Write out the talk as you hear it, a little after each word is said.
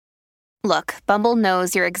Look, Bumble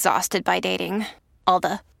knows you're exhausted by dating. All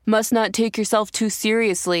the must not take yourself too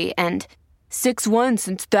seriously and 6'1"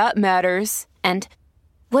 since that matters. And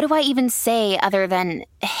what do I even say other than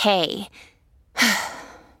hey?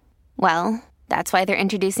 Well, that's why they're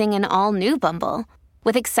introducing an all-new Bumble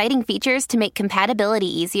with exciting features to make compatibility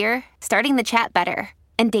easier, starting the chat better,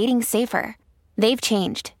 and dating safer. They've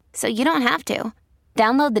changed, so you don't have to.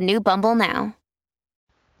 Download the new Bumble now.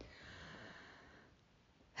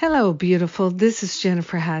 Hello, beautiful. This is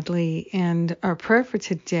Jennifer Hadley, and our prayer for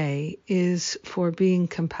today is for being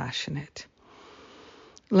compassionate.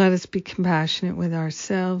 Let us be compassionate with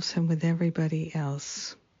ourselves and with everybody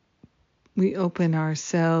else. We open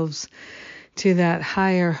ourselves to that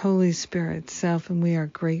higher Holy Spirit self, and we are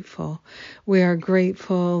grateful. We are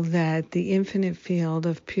grateful that the infinite field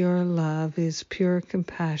of pure love is pure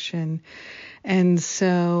compassion, and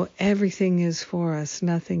so everything is for us,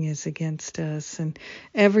 nothing is against us, and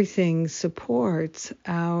everything supports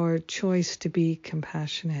our choice to be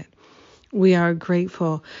compassionate. We are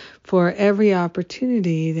grateful for every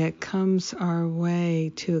opportunity that comes our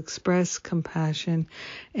way to express compassion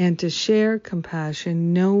and to share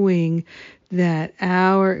compassion, knowing that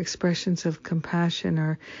our expressions of compassion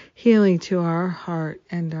are healing to our heart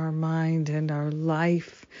and our mind and our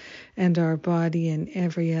life and our body and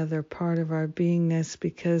every other part of our beingness,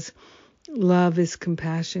 because love is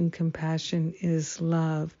compassion, compassion is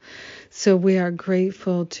love. So we are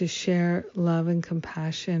grateful to share love and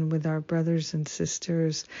compassion with our brothers and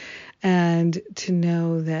sisters, and to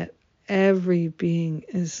know that every being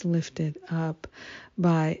is lifted up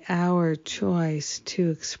by our choice to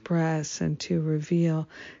express and to reveal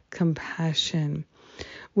compassion.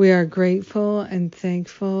 We are grateful and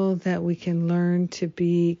thankful that we can learn to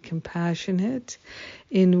be compassionate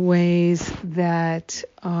in ways that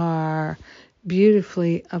are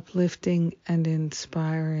beautifully uplifting and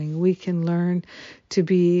inspiring. We can learn to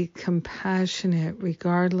be compassionate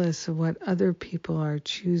regardless of what other people are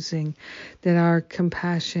choosing, that our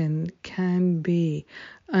compassion can be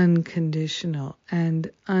unconditional and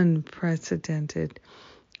unprecedented.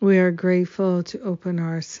 We are grateful to open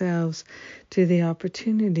ourselves to the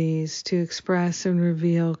opportunities to express and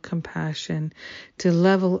reveal compassion, to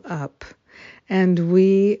level up. And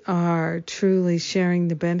we are truly sharing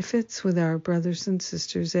the benefits with our brothers and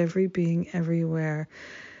sisters, every being, everywhere.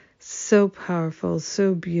 So powerful,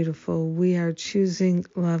 so beautiful. We are choosing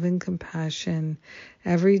love and compassion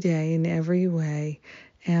every day in every way,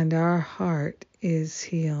 and our heart is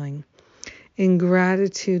healing. In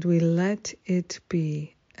gratitude, we let it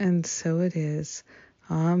be. And so it is.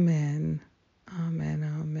 Amen.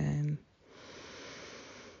 Amen.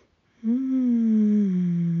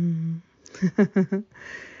 Amen.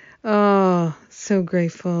 Oh, so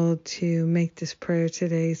grateful to make this prayer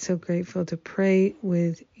today. So grateful to pray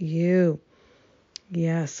with you.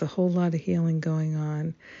 Yes, a whole lot of healing going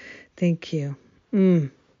on. Thank you. Yes.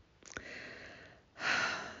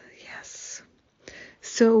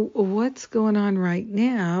 So what's going on right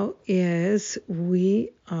now is we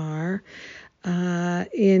are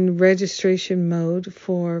in registration mode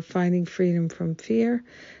for Finding Freedom from Fear,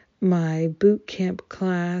 my boot camp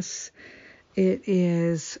class. It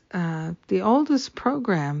is the oldest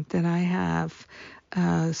program that I have.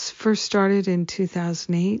 First started in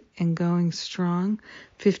 2008 and going strong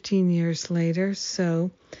 15 years later.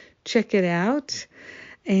 So check it out.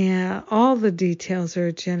 And all the details are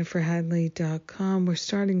at jenniferhadley.com. We're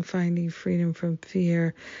starting Finding Freedom from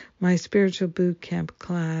Fear, my spiritual boot camp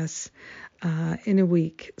class, in a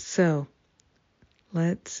week. So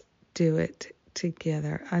let's do it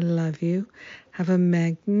together. I love you. Have a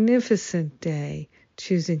magnificent day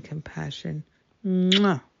choosing compassion.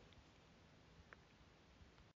 Mwah.